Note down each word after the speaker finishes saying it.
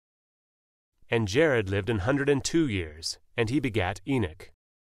And Jared lived 102 years, and he begat Enoch.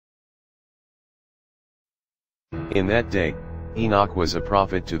 In that day, Enoch was a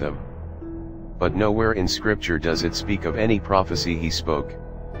prophet to them. But nowhere in Scripture does it speak of any prophecy he spoke.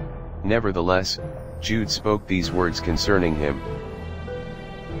 Nevertheless, Jude spoke these words concerning him.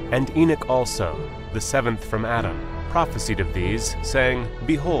 And Enoch also, the seventh from Adam, prophesied of these, saying,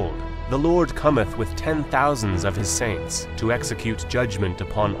 Behold, the Lord cometh with 10,000s of his saints, to execute judgment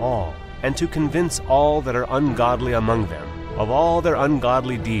upon all, and to convince all that are ungodly among them, of all their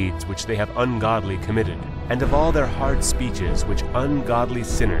ungodly deeds which they have ungodly committed, and of all their hard speeches which ungodly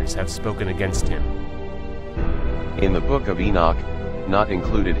sinners have spoken against him. In the book of Enoch, not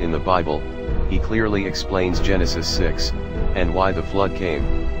included in the Bible, he clearly explains Genesis 6, and why the flood came.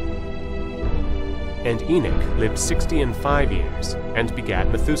 And Enoch lived 65 years, and begat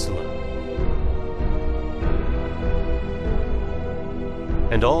Methuselah.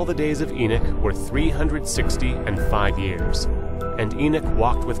 And all the days of Enoch were 365 years. And Enoch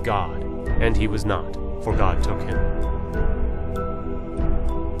walked with God, and he was not, for God took him.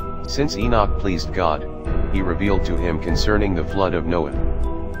 Since Enoch pleased God, he revealed to him concerning the flood of Noah.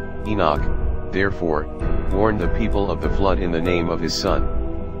 Enoch, therefore, warned the people of the flood in the name of his son.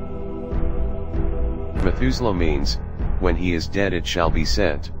 Methuselah means, when he is dead it shall be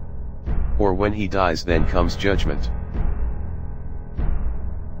sent. Or when he dies then comes judgment.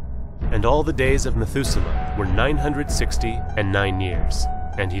 And all the days of Methuselah were 969 years,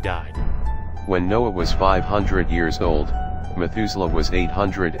 and he died. When Noah was 500 years old, Methuselah was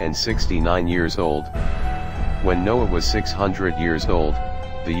 869 years old. When Noah was 600 years old,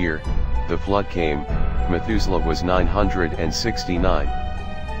 the year the flood came, Methuselah was 969.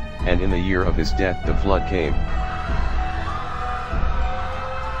 And in the year of his death the flood came.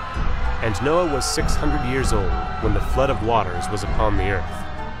 And Noah was 600 years old when the flood of waters was upon the earth.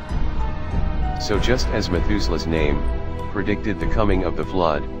 So just as Methuselah's name predicted the coming of the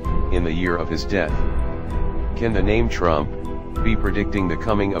flood in the year of his death, can the name Trump be predicting the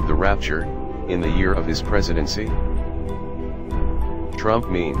coming of the rapture in the year of his presidency? Trump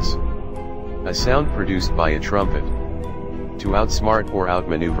means a sound produced by a trumpet, to outsmart or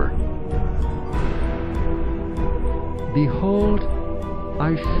outmaneuver. Behold,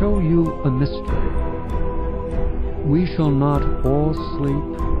 I show you a mystery. We shall not all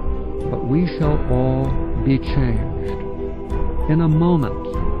sleep, but we shall all be changed. In a moment,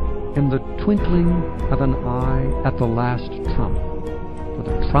 in the twinkling of an eye at the last trump. For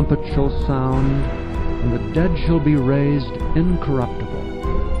the trumpet shall sound, and the dead shall be raised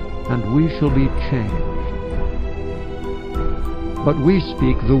incorruptible, and we shall be changed. But we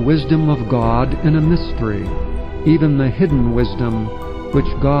speak the wisdom of God in a mystery, even the hidden wisdom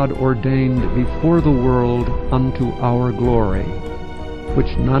which God ordained before the world unto our glory,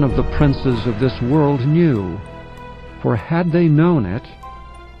 which none of the princes of this world knew. For had they known it,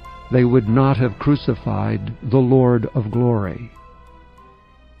 they would not have crucified the Lord of glory.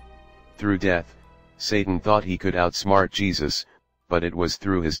 Through death, Satan thought he could outsmart Jesus, but it was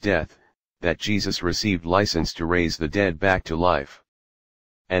through his death that Jesus received license to raise the dead back to life.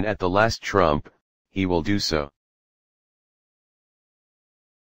 And at the last trump, he will do so.